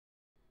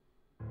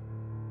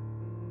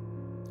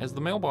As the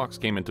mailbox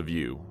came into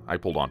view, I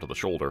pulled onto the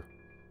shoulder.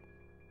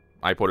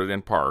 I put it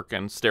in park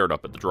and stared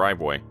up at the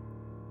driveway.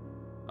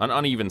 An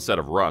uneven set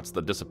of ruts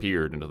that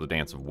disappeared into the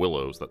dance of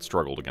willows that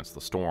struggled against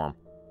the storm.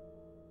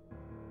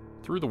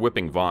 Through the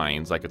whipping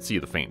vines, I could see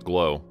the faint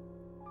glow.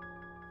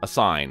 A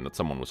sign that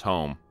someone was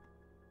home,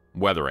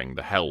 weathering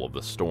the hell of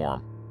the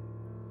storm.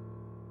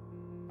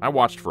 I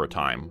watched for a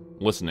time,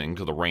 listening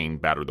to the rain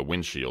batter the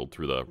windshield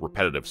through the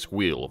repetitive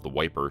squeal of the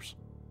wipers.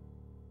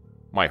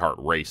 My heart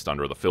raced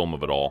under the film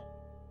of it all.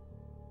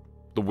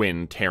 The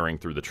wind tearing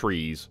through the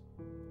trees,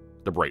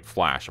 the bright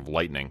flash of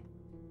lightning,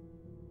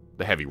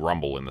 the heavy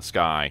rumble in the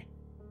sky,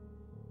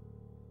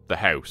 the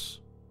house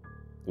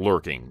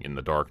lurking in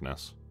the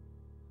darkness.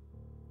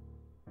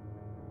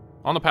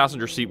 On the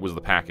passenger seat was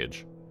the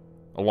package,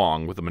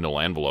 along with a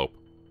manila envelope.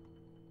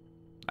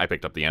 I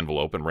picked up the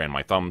envelope and ran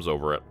my thumbs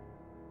over it.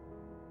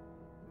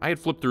 I had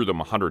flipped through them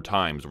 100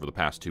 times over the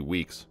past 2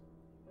 weeks,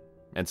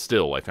 and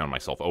still I found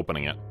myself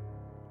opening it.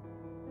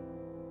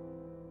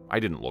 I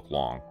didn't look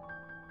long.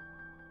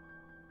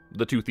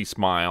 The toothy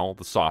smile,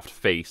 the soft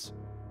face,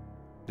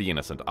 the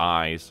innocent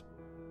eyes.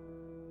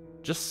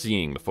 Just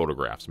seeing the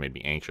photographs made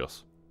me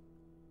anxious.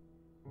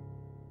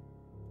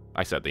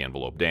 I set the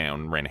envelope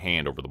down and ran a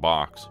hand over the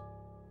box.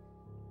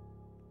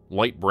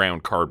 Light brown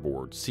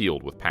cardboard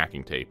sealed with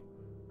packing tape.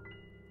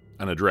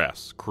 An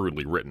address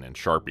crudely written in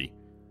Sharpie.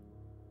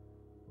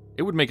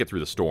 It would make it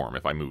through the storm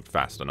if I moved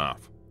fast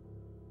enough.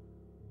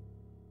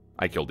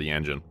 I killed the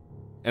engine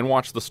and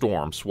watched the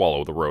storm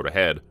swallow the road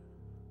ahead.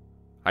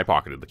 I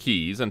pocketed the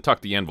keys and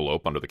tucked the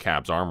envelope under the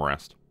cab's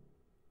armrest.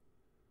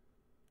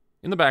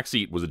 In the back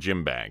seat was a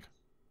gym bag,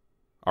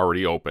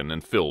 already open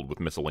and filled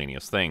with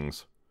miscellaneous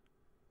things.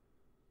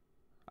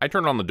 I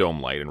turned on the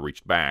dome light and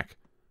reached back,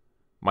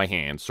 my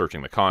hand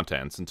searching the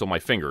contents until my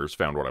fingers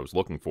found what I was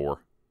looking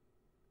for.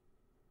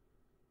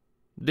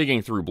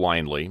 Digging through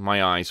blindly,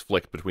 my eyes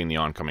flicked between the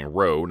oncoming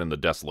road and the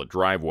desolate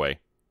driveway,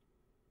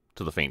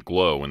 to the faint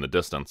glow in the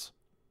distance.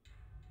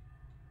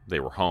 They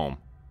were home.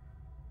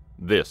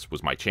 This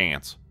was my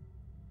chance.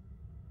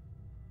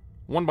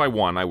 One by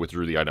one, I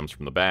withdrew the items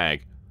from the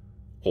bag,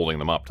 holding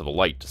them up to the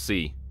light to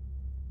see.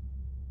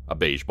 A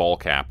beige ball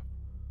cap,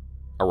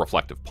 a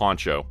reflective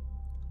poncho,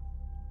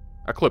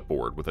 a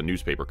clipboard with a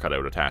newspaper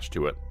cutout attached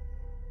to it.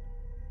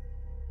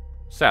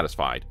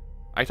 Satisfied,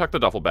 I tucked the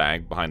duffel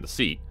bag behind the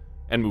seat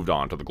and moved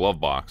on to the glove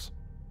box.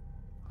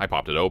 I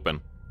popped it open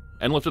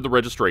and lifted the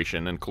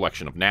registration and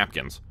collection of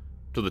napkins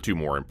to the 2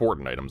 more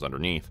important items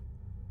underneath.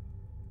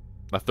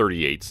 A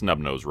 .38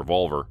 snub-nose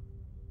revolver,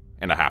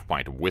 and a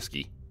half-pint of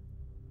whiskey.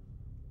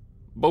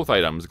 Both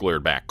items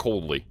glared back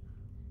coldly,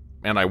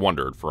 and I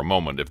wondered for a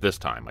moment if this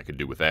time I could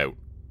do without.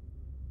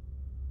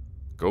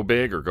 Go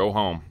big or go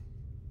home.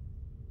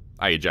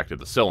 I ejected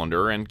the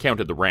cylinder and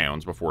counted the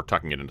rounds before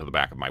tucking it into the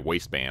back of my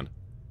waistband.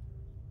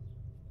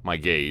 My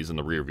gaze in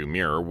the rearview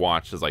mirror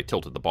watched as I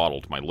tilted the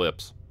bottle to my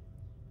lips.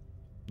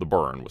 The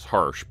burn was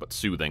harsh but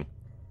soothing.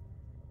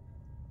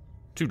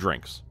 2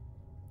 drinks.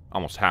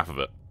 Almost half of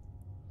it.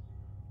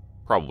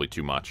 Probably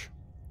too much.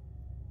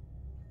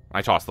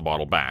 I tossed the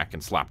bottle back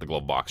and slapped the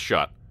glove box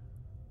shut,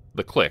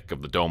 the click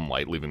of the dome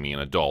light leaving me in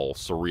a dull,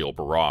 surreal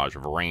barrage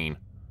of rain.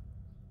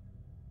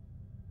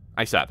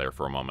 I sat there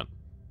for a moment,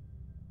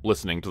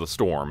 listening to the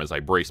storm as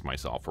I braced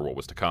myself for what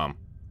was to come.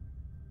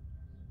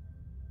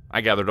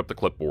 I gathered up the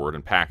clipboard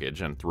and package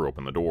and threw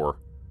open the door.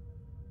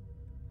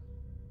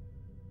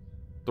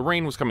 The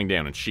rain was coming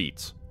down in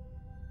sheets.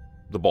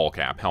 The ball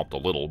cap helped a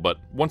little, but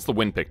once the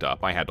wind picked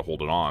up, I had to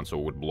hold it on so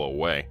it would blow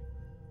away.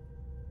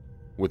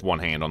 With one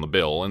hand on the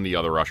bill and the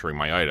other ushering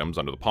my items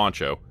under the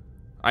poncho,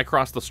 I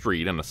crossed the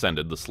street and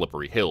ascended the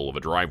slippery hill of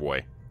a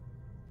driveway.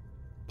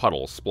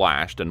 Puddles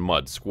splashed and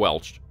mud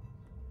squelched,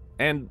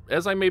 and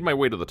as I made my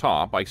way to the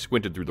top, I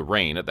squinted through the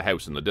rain at the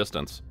house in the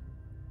distance.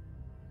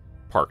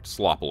 Parked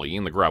sloppily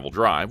in the gravel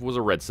drive was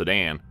a red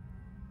sedan,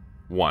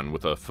 one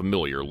with a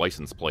familiar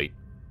license plate.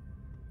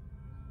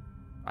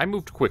 I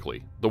moved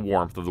quickly, the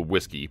warmth of the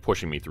whiskey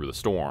pushing me through the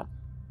storm.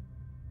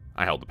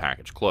 I held the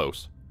package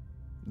close,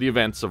 the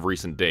events of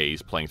recent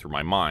days playing through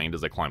my mind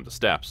as I climbed the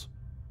steps.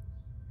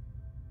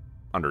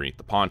 Underneath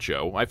the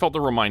poncho, I felt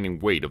the reminding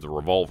weight of the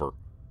revolver.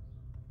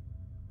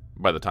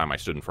 By the time I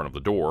stood in front of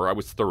the door, I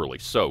was thoroughly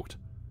soaked.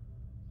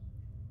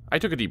 I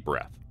took a deep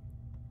breath,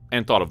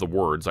 and thought of the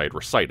words I had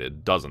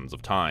recited dozens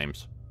of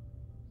times.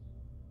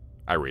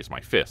 I raised my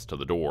fist to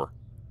the door.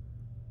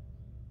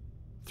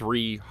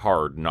 3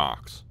 hard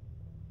knocks.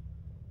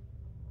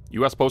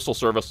 U.S. Postal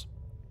Service,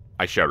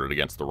 I shouted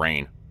against the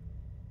rain.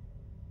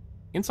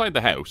 Inside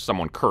the house,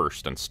 someone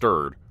cursed and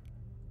stirred.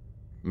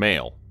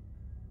 Male.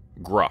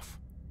 Gruff.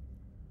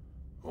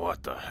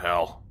 What the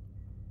hell?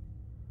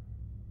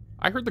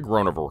 I heard the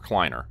groan of a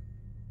recliner,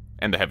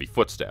 and the heavy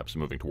footsteps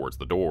moving towards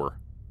the door.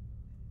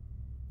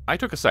 I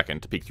took a second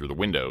to peek through the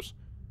windows,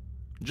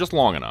 just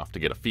long enough to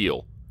get a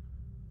feel.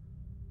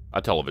 A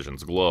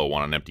television's glow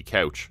on an empty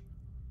couch.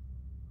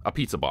 A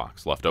pizza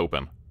box left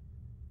open.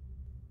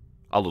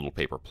 A little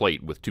paper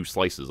plate with 2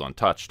 slices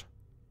untouched.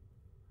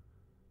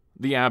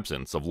 The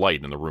absence of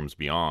light in the rooms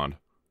beyond.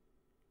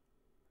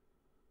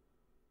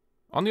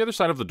 On the other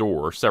side of the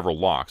door, several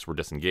locks were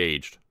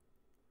disengaged.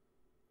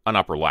 An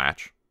upper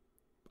latch,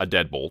 a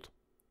deadbolt,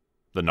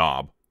 the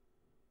knob.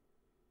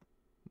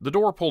 The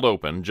door pulled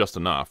open just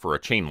enough for a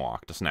chain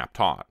lock to snap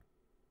taut,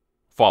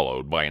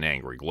 followed by an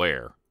angry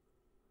glare.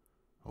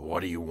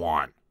 "What do you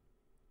want?"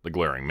 The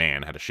glaring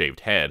man had a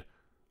shaved head,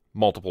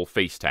 multiple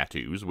face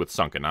tattoos with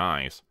sunken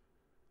eyes.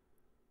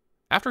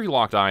 After he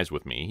locked eyes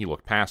with me, he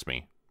looked past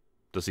me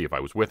to see if I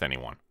was with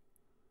anyone.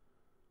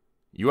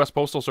 U.S.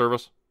 Postal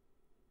Service?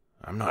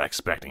 "I'm not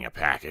expecting a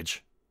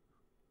package.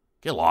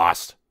 Get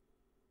lost."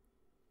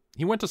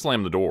 He went to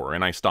slam the door,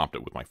 and I stopped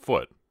it with my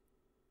foot,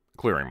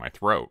 clearing my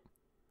throat.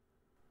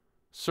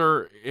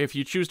 "Sir, if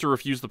you choose to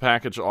refuse the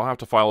package, I'll have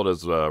to file it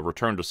as a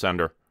return to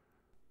sender.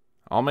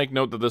 I'll make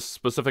note that this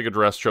specific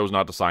address chose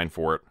not to sign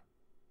for it.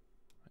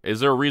 Is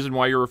there a reason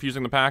why you're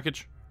refusing the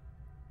package?"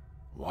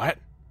 "What?"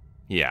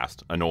 he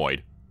asked,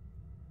 annoyed.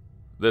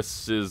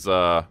 "This is,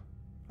 I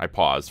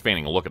paused,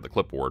 feigning a look at the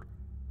clipboard.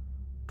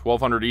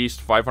 1200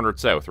 East, 500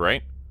 South,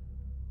 right?"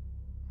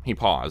 He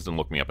paused and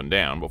looked me up and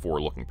down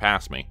before looking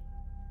past me.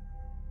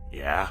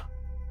 "Yeah,"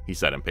 he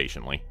said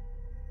impatiently.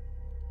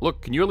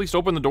 "Look, can you at least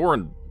open the door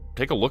and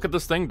take a look at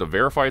this thing to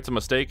verify it's a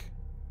mistake?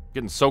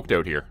 Getting soaked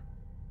out here,"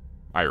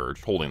 I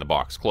urged, holding the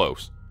box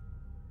close.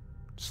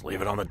 "Just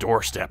leave it on the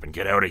doorstep and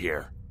get out of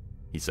here,"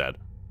 he said.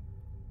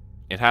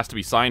 "It has to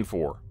be signed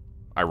for,"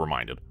 I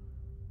reminded.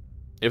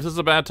 "If this is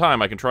a bad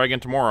time, I can try again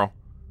tomorrow.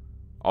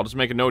 I'll just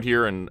make a note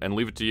here and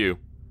leave it to you."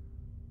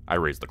 I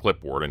raised the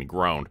clipboard and he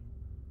groaned.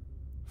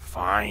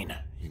 "Fine,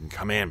 you can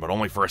come in, but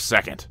only for a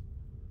second."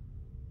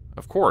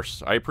 "Of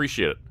course, I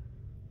appreciate it."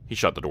 He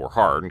shut the door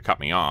hard and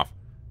cut me off,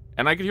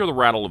 and I could hear the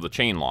rattle of the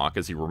chain lock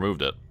as he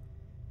removed it.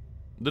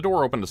 The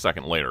door opened a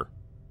second later,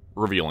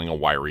 revealing a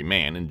wiry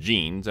man in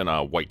jeans and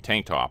a white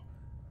tank top.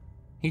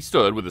 He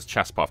stood with his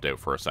chest puffed out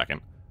for a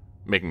second,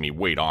 making me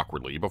wait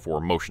awkwardly before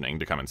motioning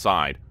to come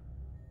inside.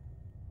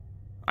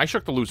 I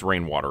shook the loose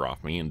rainwater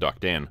off me and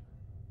ducked in,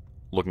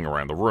 looking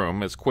around the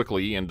room as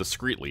quickly and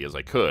discreetly as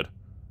I could.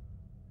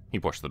 He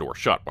pushed the door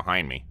shut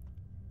behind me.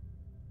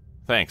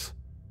 "Thanks.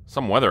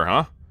 Some weather,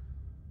 huh?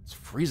 It's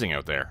freezing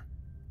out there,"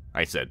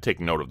 I said,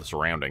 taking note of the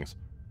surroundings.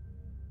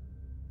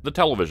 The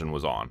television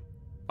was on,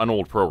 an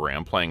old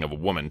program playing of a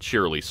woman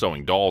cheerily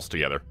sewing dolls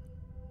together.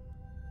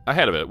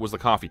 Ahead of it was the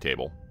coffee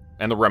table,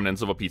 and the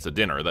remnants of a pizza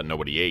dinner that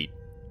nobody ate.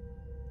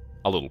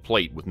 A little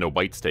plate with no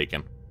bites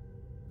taken,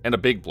 and a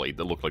big plate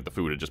that looked like the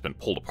food had just been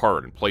pulled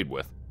apart and played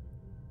with.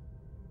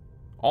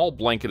 All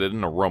blanketed in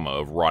an aroma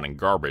of rotting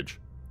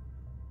garbage.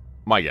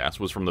 My guess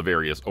was from the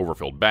various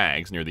overfilled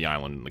bags near the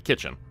island in the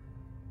kitchen.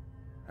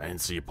 "I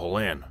didn't see you pull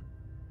in.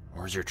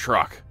 Where's your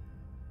truck?"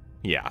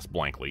 he asked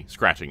blankly,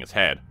 scratching his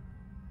head.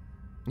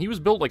 He was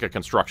built like a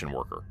construction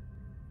worker,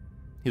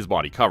 his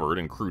body covered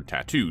in crude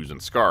tattoos and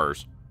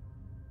scars.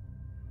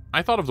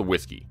 I thought of the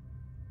whiskey,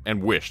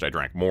 and wished I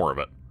drank more of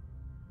it.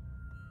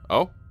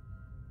 "Oh?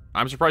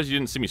 I'm surprised you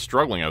didn't see me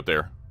struggling out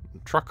there. The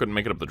truck couldn't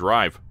make it up the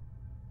drive.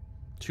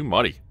 Too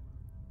muddy.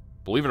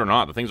 Believe it or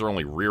not, the things are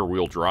only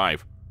rear-wheel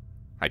drive."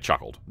 I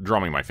chuckled,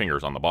 drumming my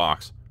fingers on the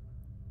box.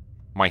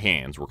 My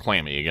hands were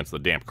clammy against the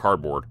damp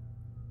cardboard.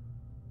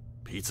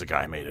 "Pizza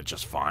guy made it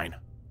just fine,"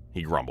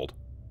 he grumbled.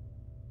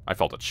 I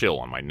felt a chill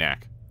on my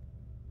neck.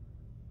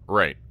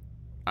 "Right.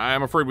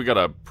 I'm afraid we got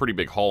a pretty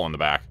big haul in the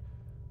back,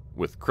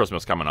 with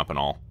Christmas coming up and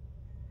all."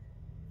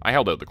 I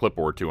held out the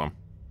clipboard to him.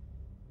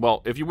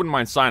 "Well, if you wouldn't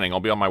mind signing, I'll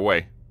be on my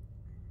way."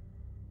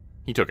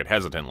 He took it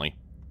hesitantly.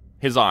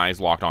 His eyes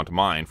locked onto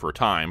mine for a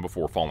time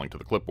before falling to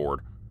the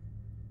clipboard.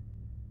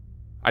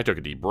 I took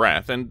a deep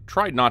breath and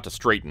tried not to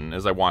straighten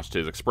as I watched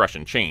his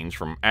expression change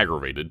from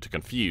aggravated to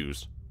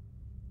confused.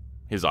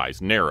 His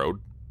eyes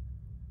narrowed,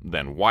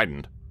 then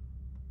widened.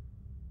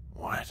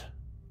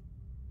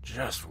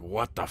 Just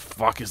what the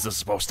fuck is this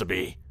supposed to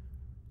be?"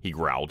 he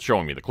growled,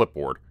 showing me the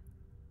clipboard.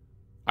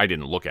 I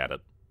didn't look at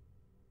it.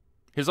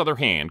 His other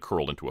hand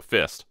curled into a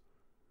fist.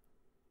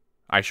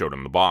 I showed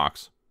him the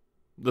box,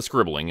 the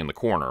scribbling in the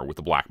corner with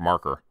the black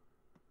marker.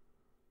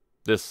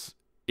 "This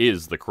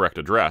is the correct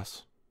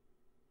address,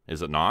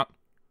 is it not?"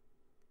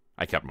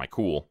 I kept my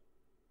cool.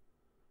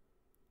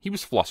 He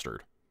was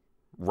flustered,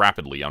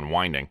 rapidly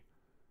unwinding.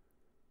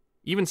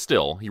 Even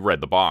still, he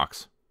read the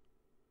box,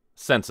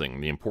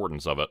 sensing the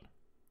importance of it.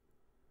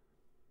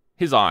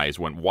 His eyes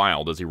went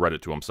wild as he read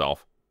it to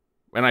himself,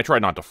 and I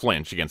tried not to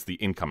flinch against the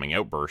incoming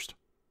outburst.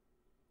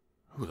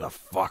 "Who the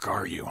fuck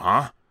are you,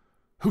 huh?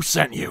 Who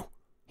sent you?"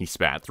 he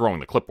spat,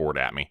 throwing the clipboard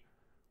at me.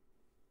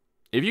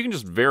 "If you can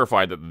just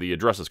verify that the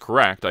address is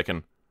correct, I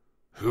can..."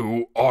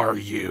 "Who are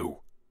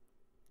you?"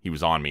 He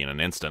was on me in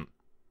an instant.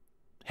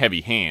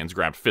 Heavy hands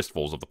grabbed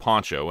fistfuls of the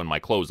poncho and my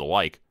clothes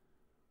alike.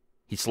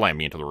 He slammed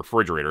me into the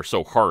refrigerator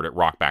so hard it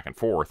rocked back and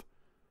forth.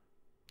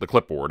 The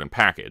clipboard and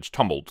package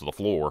tumbled to the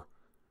floor.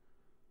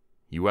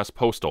 U.S.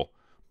 Postal.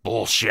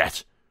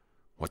 "Bullshit!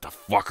 What the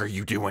fuck are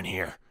you doing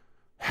here?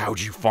 How'd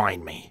you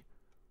find me?"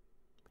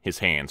 His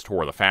hands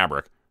tore the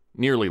fabric,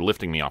 nearly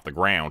lifting me off the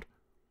ground.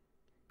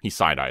 He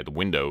side-eyed the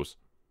windows,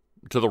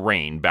 to the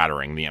rain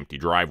battering the empty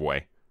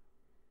driveway.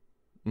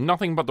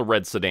 Nothing but the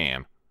red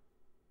sedan.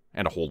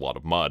 and a whole lot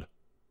of mud.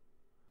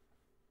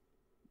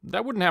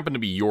 That wouldn't happen to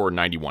be your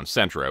 91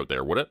 Sentra out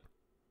there, would it?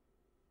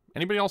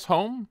 Anybody else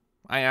home?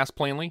 I asked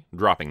plainly,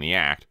 dropping the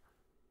act.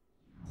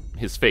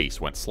 His face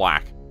went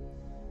slack.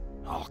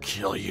 I'll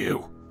kill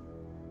you.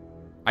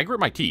 I grit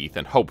my teeth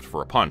and hoped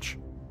for a punch.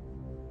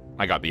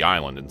 I got the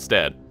island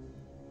instead.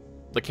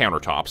 The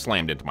countertop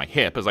slammed into my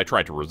hip as I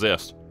tried to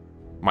resist,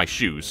 my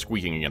shoes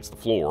squeaking against the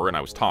floor, and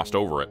I was tossed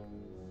over it.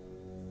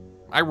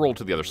 I rolled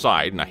to the other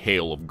side in a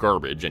hail of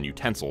garbage and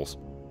utensils,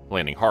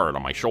 landing hard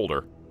on my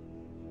shoulder.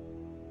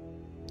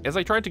 As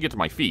I tried to get to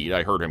my feet,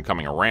 I heard him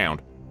coming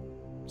around,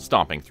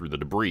 stomping through the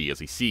debris as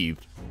he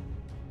seethed.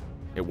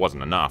 It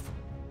wasn't enough.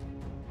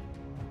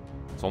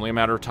 It's only a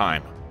matter of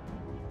time.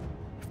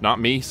 If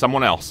not me,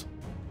 someone else,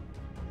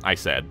 I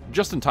said,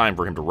 just in time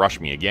for him to rush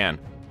me again.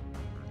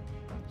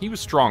 He was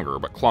stronger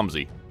but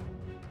clumsy,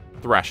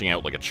 thrashing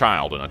out like a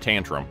child in a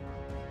tantrum.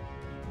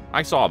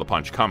 I saw the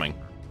punch coming,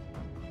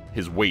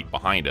 his weight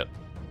behind it.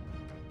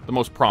 The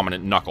most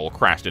prominent knuckle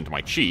crashed into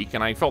my cheek,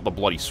 and I felt the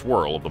bloody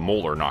swirl of the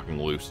molar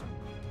knocking loose.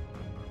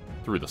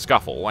 Through the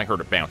scuffle, I heard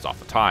it bounce off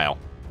the tile.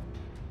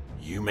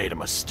 You made a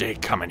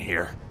mistake coming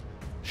here.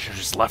 Should've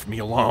just left me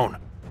alone,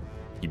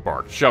 he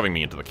barked, shoving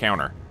me into the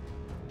counter.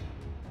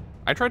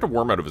 I tried to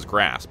worm out of his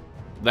grasp,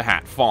 the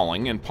hat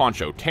falling and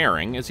poncho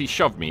tearing as he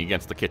shoved me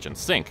against the kitchen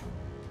sink.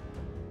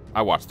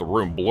 I watched the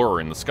room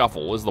blur in the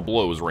scuffle as the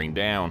blows rained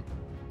down.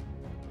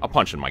 A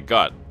punch in my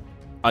gut,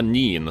 a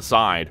knee in the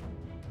side,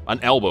 an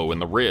elbow in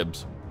the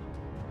ribs.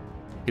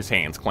 His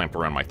hands clamped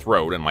around my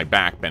throat and my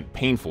back bent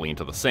painfully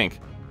into the sink,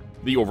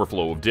 the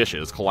overflow of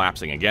dishes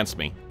collapsing against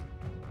me.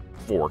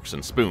 Forks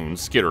and spoons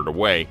skittered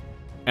away,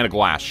 and a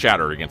glass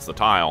shattered against the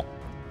tile.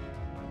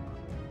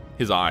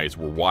 His eyes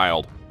were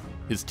wild,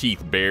 his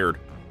teeth bared.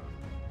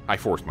 I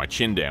forced my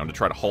chin down to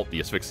try to halt the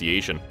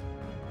asphyxiation,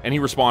 and he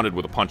responded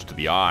with a punch to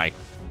the eye.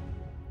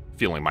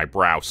 Feeling my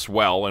brow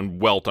swell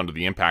and welt under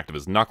the impact of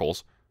his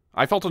knuckles,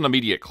 I felt an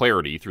immediate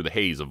clarity through the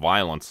haze of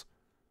violence.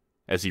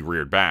 As he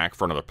reared back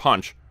for another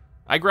punch,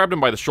 I grabbed him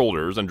by the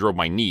shoulders and drove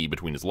my knee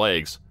between his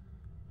legs.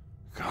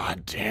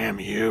 God damn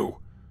you,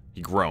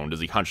 he groaned as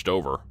he hunched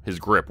over, his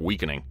grip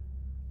weakening.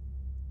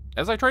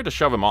 As I tried to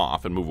shove him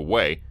off and move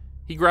away,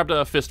 he grabbed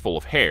a fistful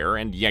of hair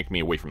and yanked me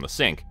away from the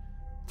sink,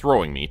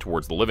 throwing me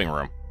towards the living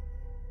room.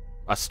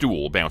 A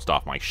stool bounced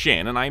off my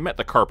shin, and I met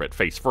the carpet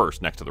face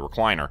first next to the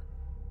recliner.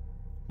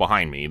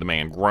 Behind me, the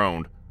man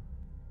groaned.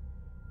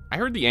 I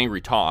heard the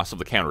angry toss of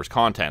the counter's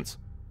contents,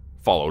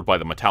 followed by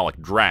the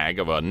metallic drag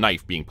of a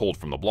knife being pulled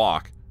from the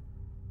block.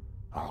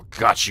 I'll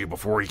gut you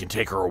before you can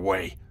take her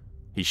away,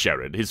 he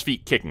shouted, his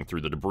feet kicking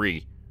through the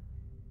debris.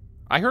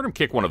 I heard him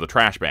kick one of the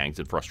trash bags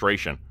in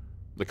frustration,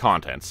 the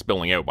contents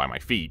spilling out by my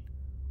feet.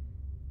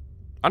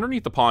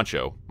 Underneath the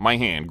poncho, my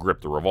hand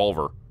gripped the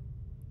revolver.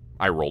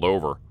 I rolled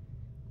over,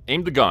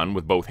 aimed the gun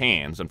with both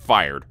hands, and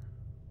fired.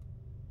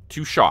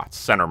 2 shots,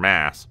 center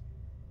mass.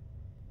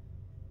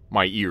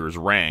 My ears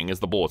rang as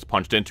the bullets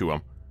punched into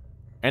him,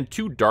 and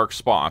 2 dark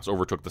spots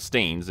overtook the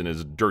stains in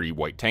his dirty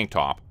white tank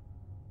top.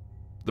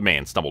 The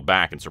man stumbled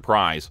back in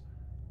surprise,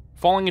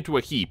 falling into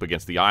a heap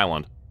against the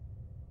island,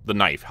 the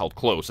knife held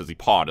close as he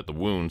pawed at the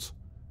wounds.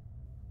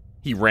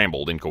 He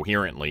rambled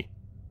incoherently,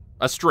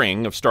 a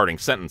string of starting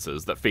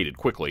sentences that faded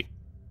quickly.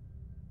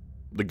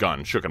 The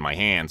gun shook in my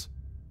hands,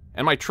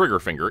 and my trigger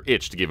finger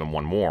itched to give him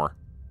one more.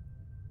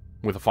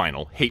 With a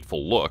final,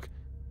 hateful look,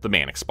 the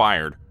man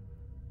expired,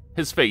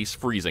 his face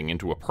freezing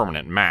into a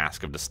permanent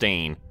mask of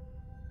disdain.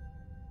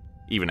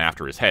 Even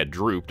after his head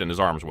drooped and his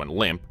arms went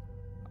limp,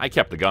 I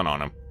kept the gun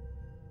on him.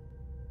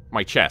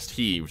 My chest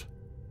heaved,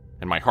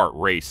 and my heart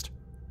raced.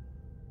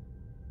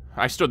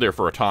 I stood there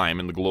for a time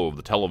in the glow of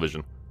the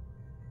television,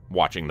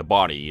 watching the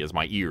body as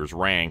my ears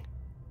rang.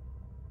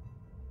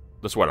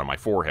 The sweat on my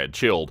forehead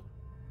chilled,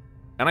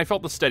 and I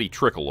felt the steady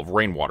trickle of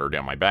rainwater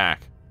down my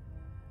back.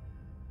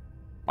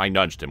 I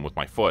nudged him with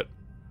my foot.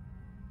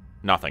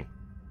 Nothing.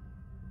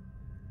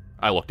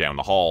 I looked down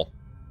the hall,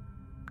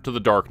 to the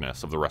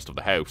darkness of the rest of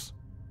the house.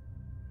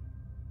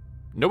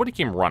 Nobody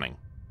came running.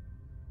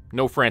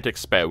 No frantic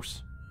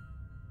spouse.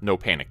 No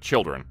panicked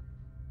children.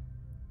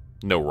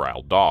 No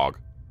riled dog.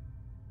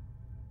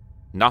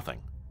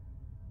 Nothing.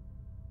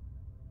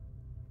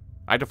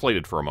 I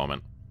deflated for a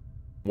moment,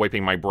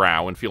 wiping my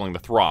brow and feeling the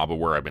throb of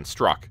where I'd been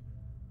struck.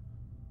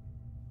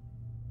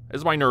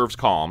 As my nerves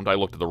calmed, I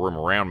looked at the room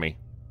around me,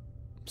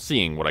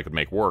 seeing what I could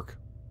make work.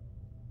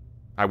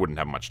 I wouldn't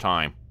have much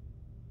time.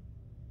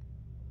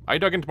 I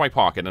dug into my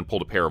pocket and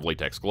pulled a pair of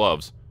latex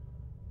gloves,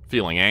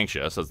 feeling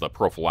anxious as the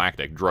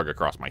prophylactic drug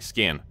across my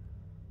skin.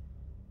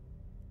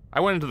 I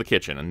went into the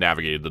kitchen and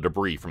navigated the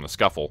debris from the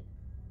scuffle.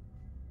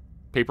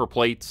 Paper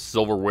plates,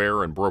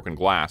 silverware, and broken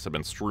glass had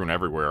been strewn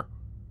everywhere.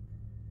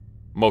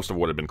 Most of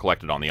what had been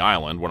collected on the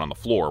island went on the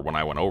floor when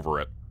I went over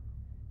it.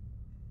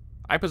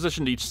 I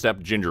positioned each step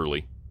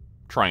gingerly,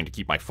 trying to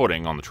keep my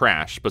footing on the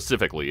trash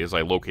specifically as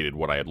I located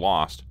what I had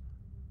lost.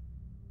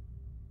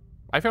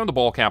 I found the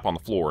ball cap on the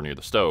floor near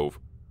the stove.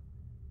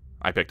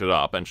 I picked it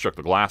up and shook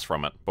the glass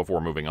from it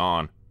before moving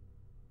on.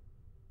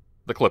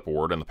 The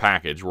clipboard and the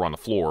package were on the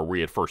floor where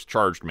he had first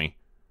charged me.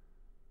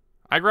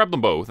 I grabbed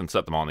them both and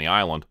set them on the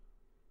island.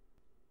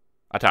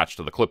 Attached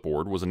to the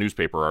clipboard was a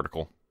newspaper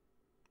article,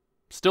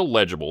 still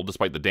legible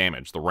despite the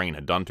damage the rain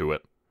had done to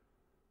it.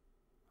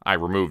 I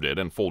removed it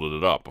and folded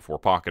it up before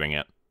pocketing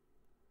it.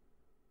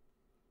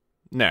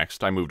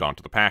 Next, I moved on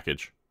to the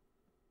package.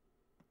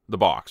 The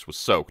box was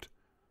soaked,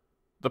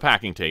 the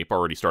packing tape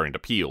already starting to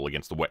peel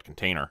against the wet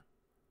container.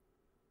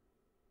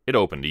 It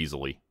opened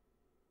easily.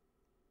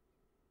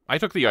 I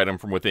took the item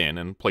from within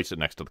and placed it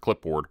next to the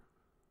clipboard,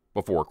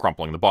 before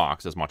crumpling the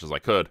box as much as I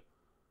could.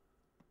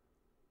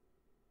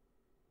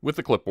 With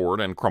the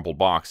clipboard and crumpled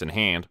box in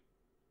hand,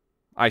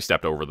 I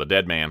stepped over the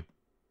dead man,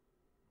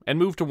 and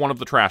moved to one of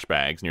the trash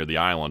bags near the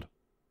island,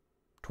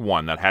 to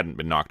one that hadn't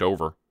been knocked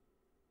over.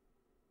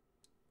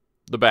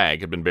 The bag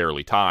had been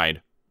barely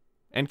tied,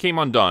 and came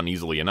undone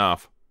easily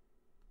enough.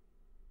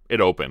 It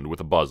opened with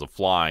a buzz of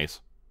flies.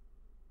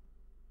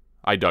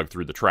 I dug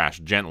through the trash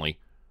gently,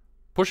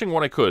 pushing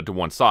what I could to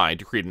one side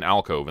to create an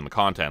alcove in the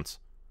contents.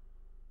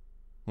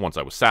 Once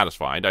I was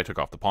satisfied, I took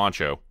off the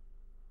poncho.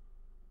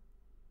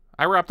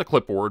 I wrapped the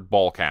clipboard,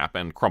 ball cap,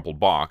 and crumpled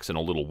box in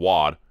a little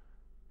wad,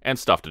 and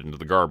stuffed it into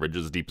the garbage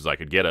as deep as I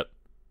could get it,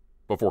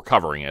 before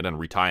covering it and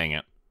retying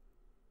it.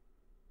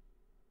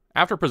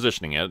 After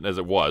positioning it as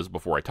it was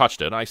before I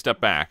touched it, I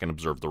stepped back and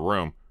observed the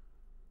room.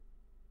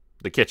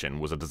 The kitchen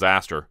was a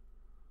disaster.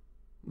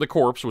 The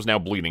corpse was now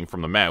bleeding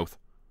from the mouth,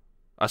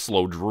 a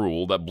slow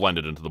drool that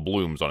blended into the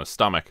blooms on his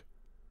stomach.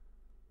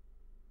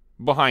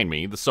 Behind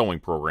me, the sewing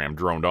program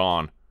droned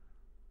on,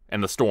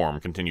 and the storm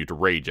continued to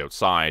rage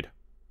outside,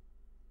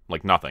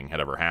 like nothing had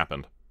ever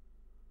happened.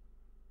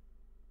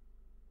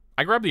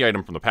 I grabbed the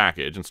item from the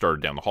package and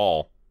started down the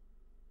hall.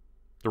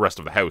 The rest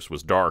of the house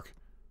was dark,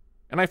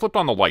 and I flipped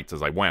on the lights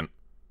as I went.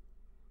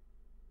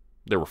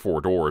 There were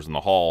 4 doors in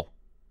the hall,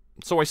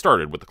 so I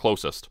started with the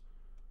closest.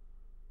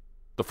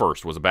 The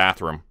first was a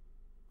bathroom,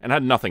 and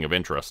had nothing of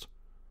interest.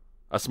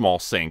 A small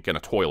sink and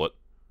a toilet,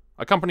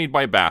 accompanied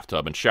by a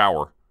bathtub and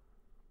shower.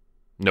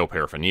 No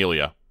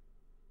paraphernalia.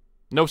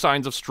 No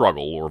signs of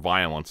struggle or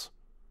violence.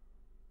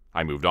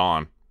 I moved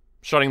on,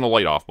 shutting the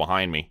light off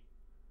behind me.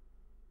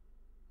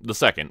 The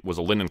second was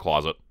a linen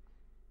closet,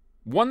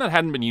 one that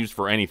hadn't been used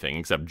for anything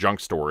except junk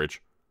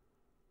storage.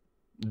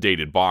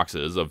 Dated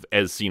boxes of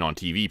as seen on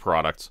TV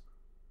products,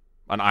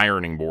 an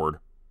ironing board,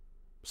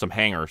 some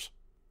hangers.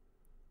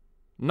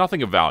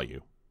 Nothing of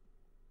value.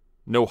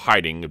 No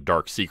hiding of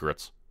dark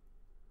secrets.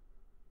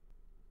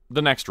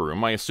 The next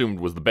room I assumed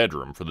was the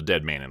bedroom for the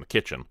dead man in the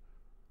kitchen.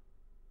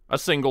 A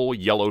single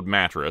yellowed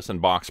mattress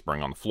and box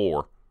spring on the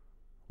floor,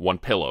 1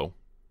 pillow,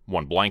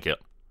 1 blanket.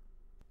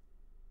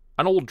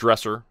 An old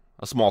dresser,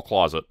 a small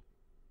closet.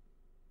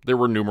 There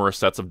were numerous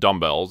sets of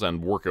dumbbells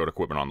and workout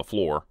equipment on the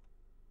floor.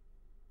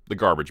 The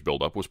garbage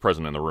buildup was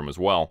present in the room as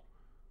well,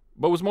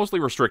 but was mostly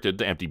restricted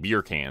to empty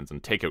beer cans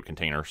and takeout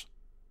containers.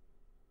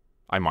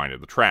 I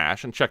minded the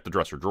trash and checked the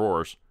dresser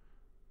drawers.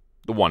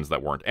 The ones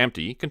that weren't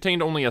empty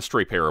contained only a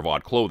stray pair of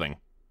odd clothing,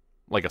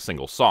 like a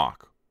single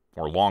sock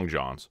or long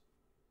johns.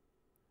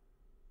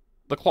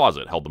 The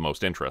closet held the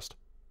most interest,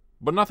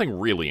 but nothing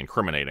really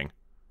incriminating.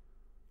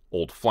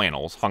 Old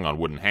flannels hung on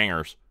wooden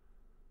hangers.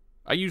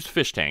 A used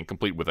fish tank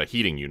complete with a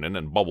heating unit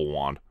and bubble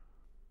wand.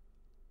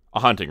 A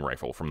hunting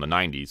rifle from the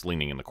 90s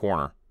leaning in the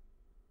corner.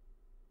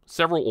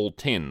 Several old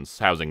tins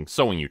housing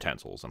sewing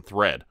utensils and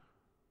thread.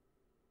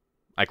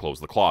 I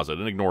closed the closet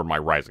and ignored my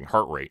rising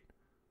heart rate.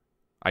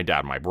 I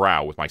dabbed my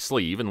brow with my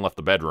sleeve and left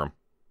the bedroom,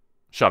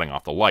 shutting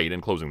off the light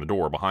and closing the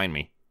door behind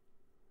me.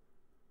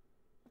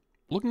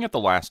 Looking at the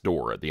last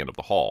door at the end of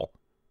the hall,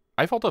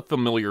 I felt a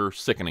familiar,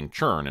 sickening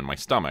churn in my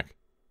stomach.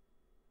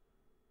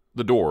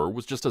 The door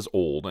was just as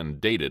old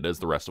and dated as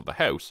the rest of the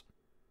house,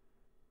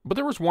 but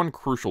there was one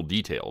crucial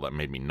detail that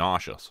made me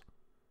nauseous.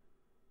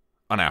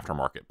 An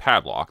aftermarket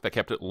padlock that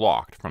kept it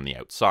locked from the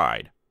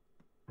outside.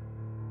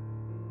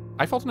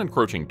 I felt an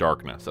encroaching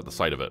darkness at the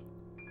sight of it,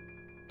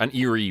 an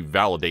eerie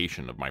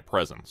validation of my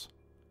presence.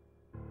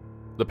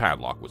 The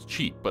padlock was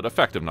cheap, but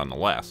effective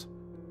nonetheless,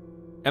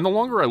 and the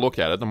longer I looked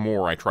at it, the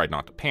more I tried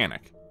not to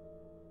panic.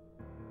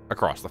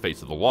 Across the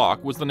face of the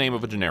lock was the name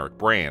of a generic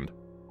brand,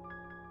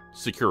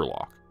 Secure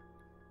Lock.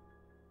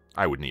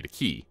 I would need a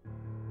key.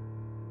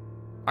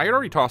 I had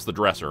already tossed the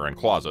dresser and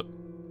closet,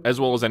 as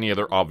well as any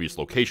other obvious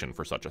location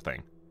for such a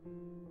thing.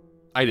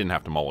 I didn't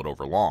have to mull it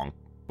over long,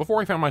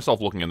 before I found myself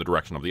looking in the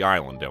direction of the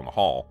island down the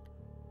hall,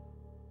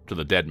 to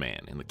the dead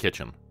man in the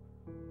kitchen.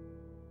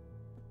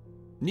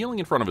 Kneeling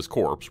in front of his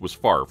corpse was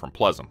far from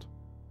pleasant.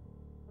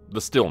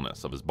 The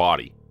stillness of his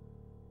body,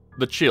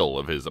 the chill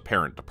of his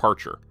apparent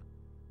departure,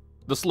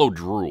 the slow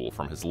drool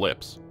from his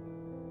lips.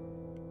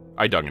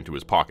 I dug into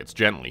his pockets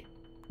gently,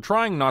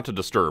 trying not to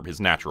disturb his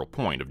natural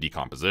point of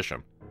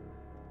decomposition.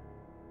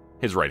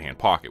 His right-hand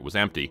pocket was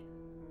empty,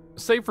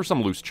 save for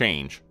some loose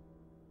change.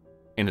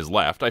 In his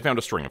left, I found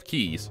a string of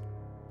keys.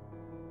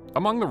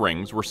 Among the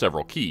rings were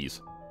several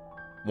keys.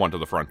 One to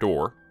the front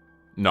door,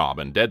 knob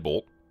and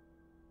deadbolt,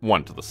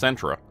 one to the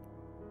Sentra,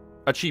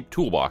 a cheap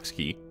toolbox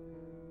key,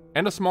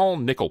 and a small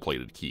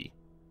nickel-plated key.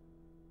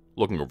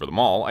 Looking over them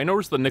all, I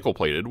noticed the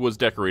nickel-plated was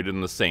decorated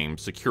in the same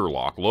Secure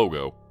Lock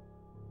logo.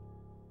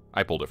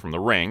 I pulled it from the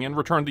ring and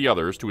returned the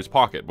others to his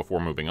pocket before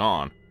moving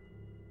on.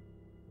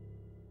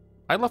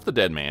 I left the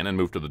dead man and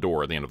moved to the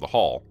door at the end of the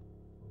hall.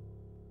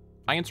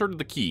 I inserted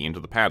the key into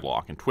the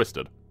padlock and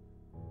twisted,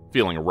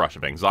 feeling a rush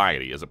of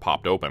anxiety as it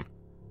popped open.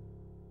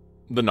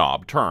 The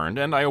knob turned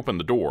and I opened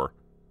the door,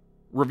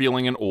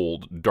 revealing an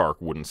old, dark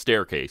wooden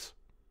staircase,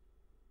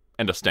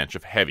 and a stench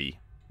of heavy,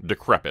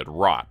 decrepit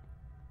rot.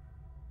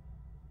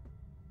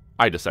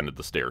 I descended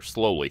the stairs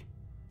slowly,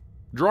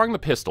 drawing the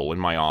pistol in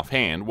my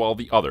offhand while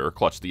the other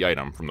clutched the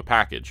item from the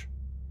package.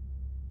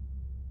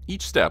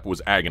 Each step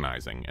was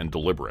agonizing and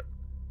deliberate,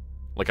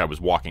 like I was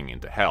walking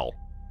into hell.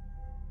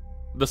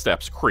 The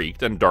steps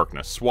creaked and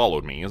darkness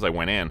swallowed me as I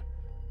went in,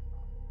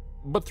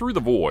 but through the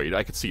void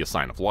I could see a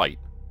sign of light.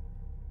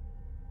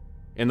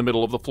 In the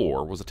middle of the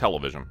floor was a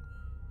television,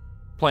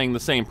 playing the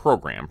same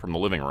program from the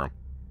living room.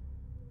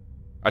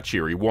 A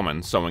cheery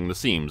woman sewing the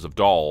seams of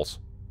dolls.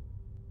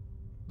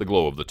 The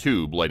glow of the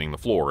tube lighting the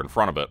floor in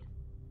front of it.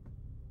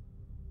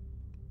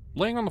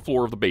 Laying on the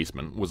floor of the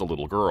basement was a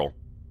little girl.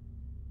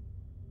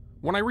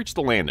 When I reached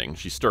the landing,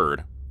 she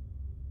stirred.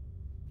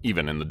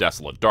 Even in the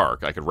desolate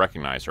dark, I could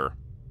recognize her.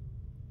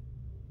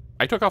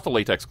 I took off the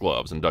latex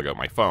gloves and dug out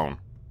my phone,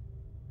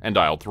 and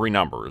dialed 3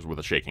 numbers with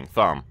a shaking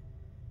thumb.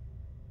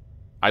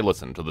 I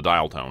listened to the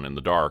dial tone in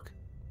the dark,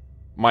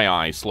 my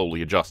eyes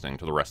slowly adjusting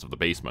to the rest of the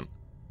basement,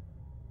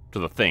 to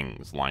the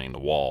things lining the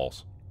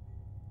walls.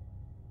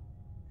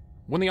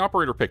 When the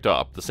operator picked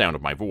up, the sound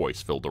of my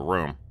voice filled the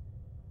room.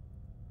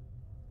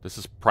 "This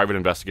is Private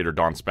Investigator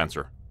Don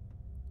Spencer.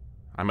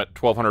 I'm at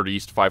 1200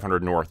 East,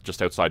 500 North,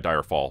 just outside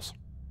Dyer Falls.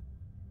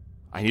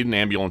 I need an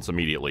ambulance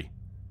immediately.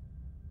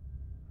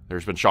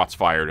 There's been shots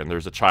fired, and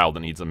there's a child that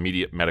needs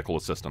immediate medical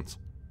assistance.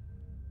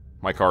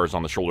 My car is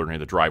on the shoulder near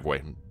the driveway,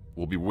 and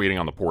we'll be waiting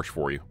on the porch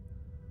for you."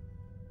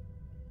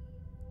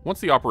 Once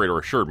the operator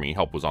assured me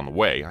help was on the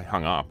way, I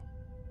hung up.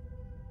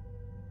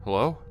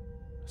 "Hello?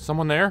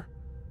 Someone there?"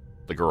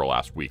 the girl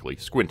asked weakly,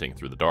 squinting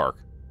through the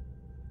dark.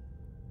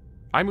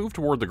 I moved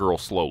toward the girl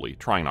slowly,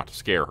 trying not to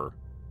scare her.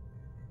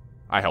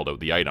 I held out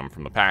the item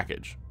from the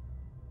package,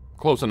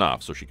 close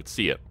enough so she could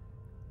see it.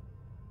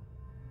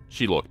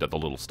 She looked at the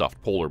little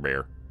stuffed polar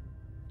bear,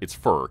 its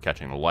fur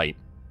catching the light.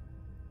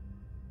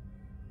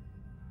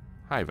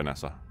 "Hi,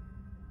 Vanessa.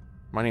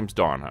 My name's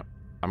Don.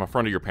 I'm a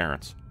friend of your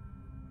parents.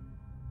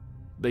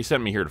 They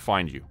sent me here to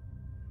find you.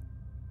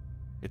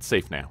 It's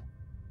safe now.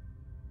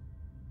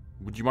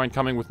 Would you mind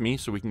coming with me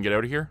so we can get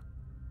out of here?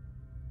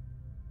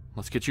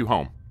 Let's get you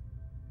home."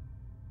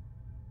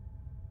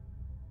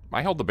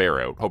 I held the bear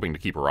out, hoping to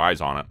keep her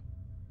eyes on it.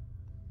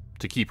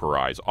 To keep her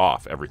eyes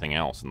off everything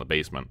else in the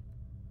basement.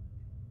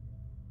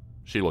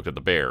 She looked at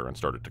the bear and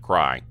started to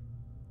cry.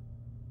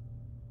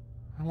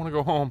 "I want to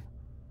go home.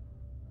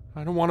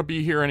 I don't want to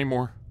be here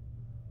anymore."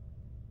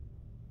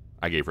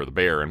 I gave her the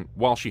bear, and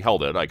while she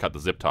held it, I cut the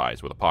zip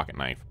ties with a pocket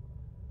knife.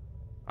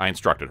 I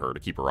instructed her to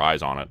keep her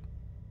eyes on it,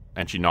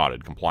 and she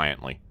nodded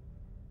compliantly,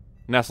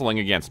 nestling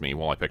against me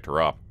while I picked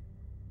her up.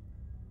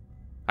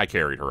 I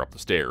carried her up the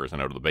stairs and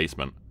out of the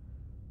basement,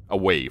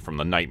 away from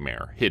the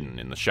nightmare hidden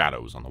in the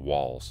shadows on the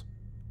walls.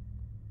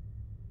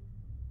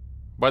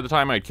 By the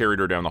time I had carried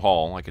her down the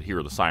hall, I could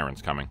hear the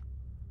sirens coming.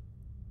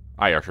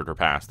 I ushered her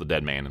past the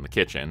dead man in the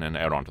kitchen and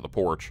out onto the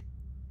porch,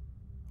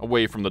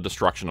 away from the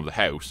destruction of the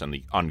house and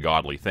the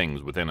ungodly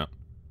things within it.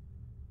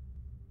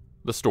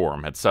 The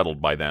storm had settled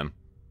by then,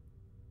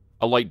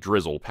 a light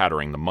drizzle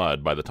pattering the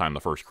mud by the time the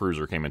first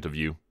cruiser came into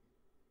view.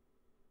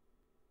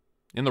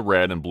 In the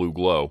red and blue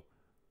glow,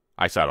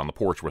 I sat on the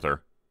porch with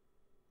her,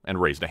 and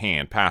raised a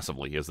hand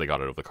passively as they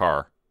got out of the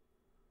car.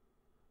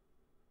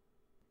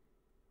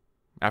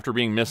 After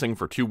being missing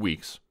for 2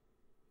 weeks,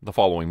 the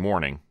following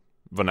morning,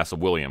 Vanessa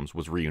Williams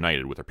was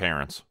reunited with her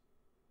parents.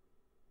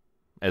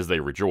 As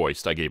they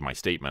rejoiced, I gave my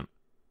statement.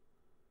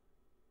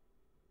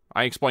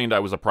 I explained I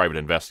was a private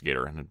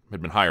investigator and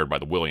had been hired by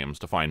the Williams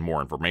to find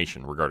more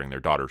information regarding their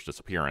daughter's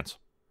disappearance.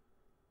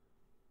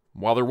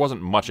 While there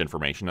wasn't much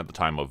information at the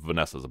time of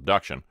Vanessa's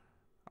abduction,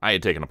 I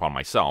had taken upon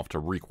myself to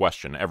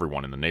re-question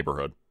everyone in the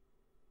neighborhood,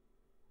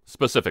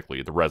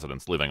 specifically the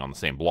residents living on the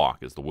same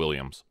block as the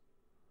Williams.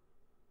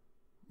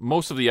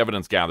 Most of the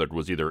evidence gathered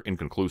was either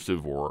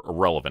inconclusive or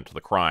irrelevant to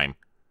the crime.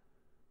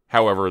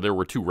 However, there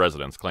were 2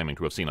 residents claiming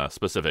to have seen a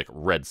specific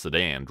red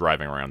sedan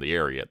driving around the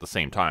area at the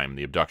same time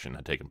the abduction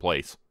had taken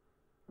place.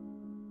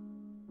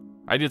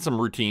 I did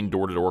some routine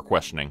door-to-door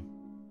questioning,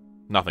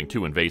 nothing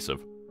too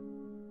invasive.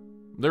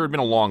 There had been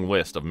a long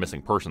list of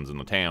missing persons in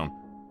the town,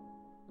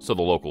 so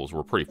the locals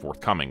were pretty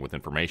forthcoming with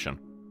information.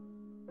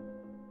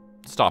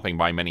 Stopping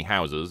by many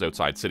houses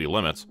outside city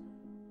limits,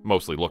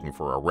 mostly looking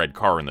for a red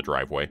car in the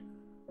driveway,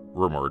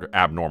 rumored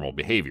abnormal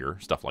behavior,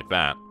 stuff like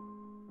that.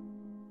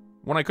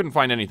 When I couldn't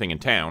find anything in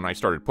town, I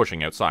started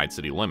pushing outside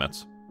city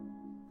limits,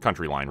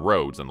 country line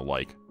roads and the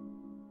like.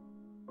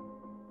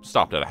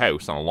 Stopped at a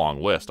house on a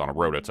long list on a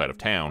road outside of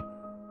town.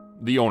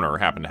 The owner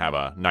happened to have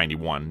a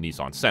 '91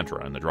 Nissan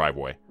Sentra in the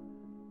driveway.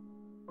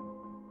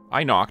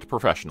 I knocked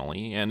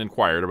professionally and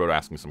inquired about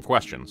asking some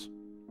questions,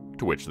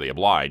 to which they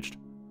obliged.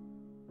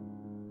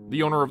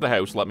 The owner of the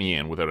house let me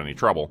in without any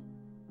trouble.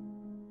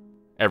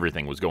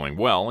 Everything was going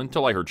well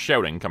until I heard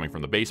shouting coming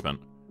from the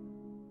basement.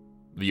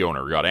 The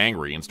owner got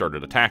angry and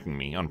started attacking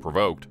me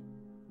unprovoked.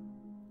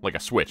 Like a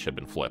switch had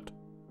been flipped.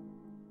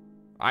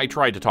 I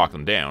tried to talk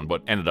them down,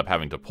 but ended up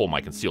having to pull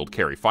my concealed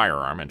carry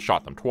firearm and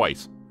shot them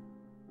twice.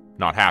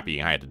 Not happy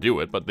I had to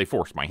do it, but they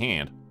forced my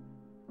hand.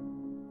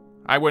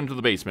 I went into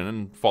the basement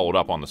and followed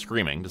up on the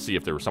screaming to see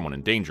if there was someone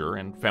in danger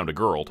and found a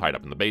girl tied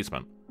up in the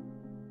basement.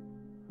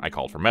 I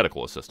called for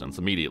medical assistance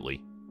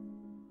immediately.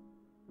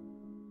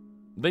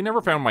 They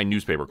never found my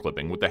newspaper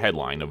clipping with the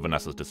headline of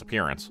Vanessa's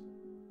disappearance,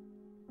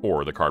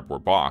 or the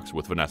cardboard box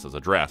with Vanessa's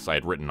address I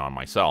had written on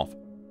myself,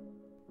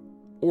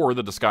 or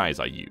the disguise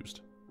I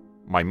used,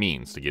 my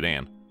means to get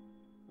in.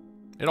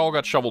 It all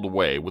got shoveled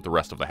away with the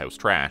rest of the house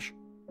trash,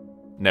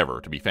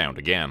 never to be found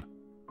again.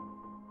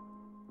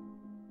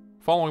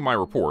 Following my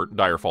report,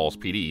 Dyer Falls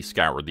PD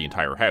scoured the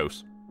entire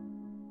house.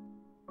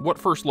 What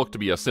first looked to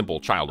be a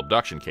simple child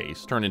abduction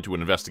case turned into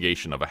an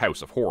investigation of a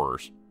house of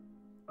horrors.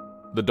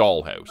 The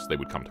dollhouse, they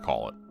would come to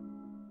call it.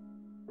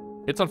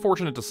 It's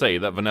unfortunate to say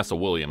that Vanessa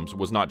Williams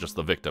was not just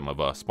the victim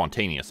of a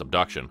spontaneous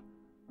abduction,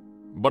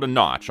 but a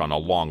notch on a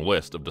long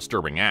list of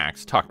disturbing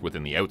acts tucked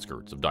within the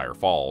outskirts of Dyer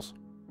Falls.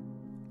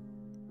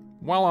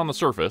 While on the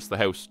surface the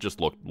house just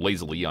looked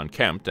lazily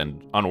unkempt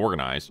and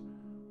unorganized,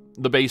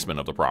 the basement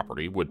of the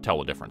property would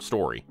tell a different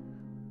story.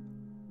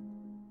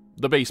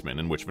 The basement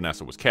in which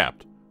Vanessa was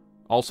kept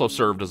also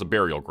served as a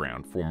burial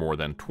ground for more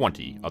than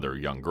 20 other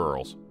young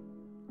girls.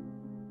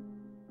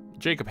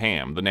 Jacob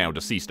Ham, the now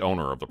deceased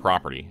owner of the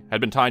property, had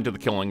been tied to the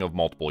killing of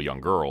multiple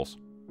young girls.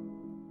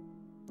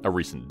 A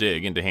recent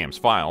dig into Ham's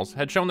files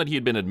had shown that he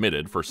had been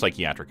admitted for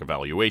psychiatric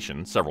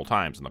evaluation several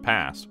times in the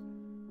past.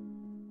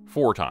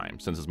 4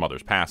 times since his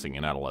mother's passing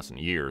in adolescent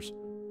years,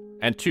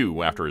 and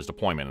 2 after his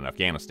deployment in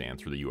Afghanistan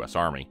through the U.S.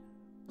 Army,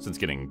 since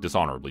getting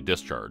dishonorably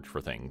discharged for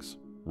things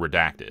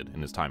redacted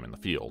in his time in the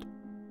field.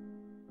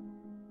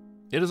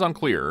 It is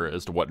unclear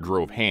as to what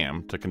drove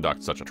Ham to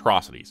conduct such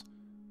atrocities,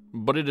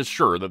 but it is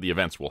sure that the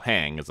events will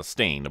hang as a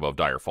stain above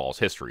Dyer Falls'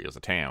 history as a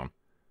town,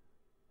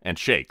 and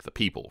shake the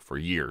people for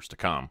years to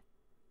come.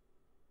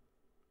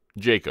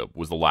 Jacob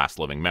was the last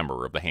living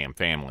member of the Ham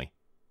family,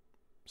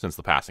 since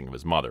the passing of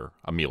his mother,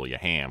 Amelia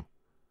Ham,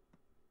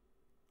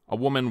 a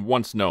woman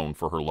once known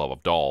for her love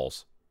of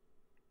dolls,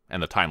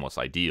 and the timeless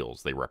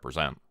ideals they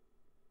represent.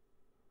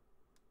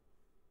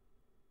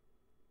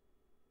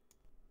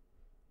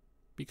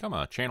 Become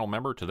a channel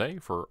member today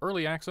for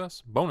early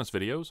access, bonus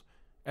videos,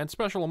 and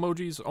special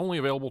emojis only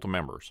available to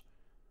members.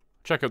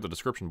 Check out the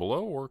description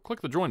below or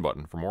click the join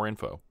button for more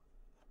info.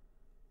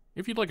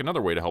 If you'd like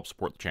another way to help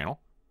support the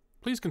channel,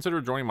 please consider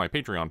joining my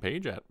Patreon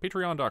page at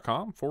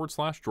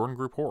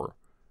patreon.com/JordanGroupeHorror.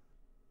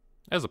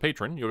 As a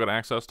patron, you'll get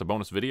access to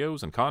bonus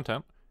videos and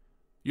content.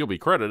 You'll be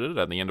credited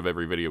at the end of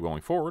every video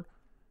going forward,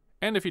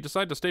 and if you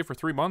decide to stay for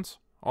 3 months,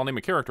 I'll name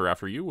a character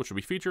after you which will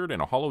be featured in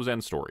a Hollow's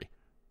End story.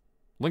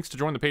 Links to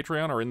join the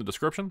Patreon are in the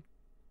description.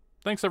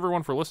 Thanks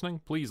everyone for listening.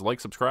 Please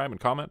like, subscribe, and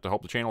comment to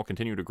help the channel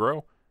continue to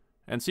grow.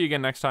 And see you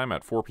again next time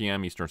at 4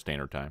 p.m. Eastern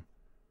Standard Time.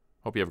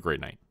 Hope you have a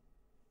great night.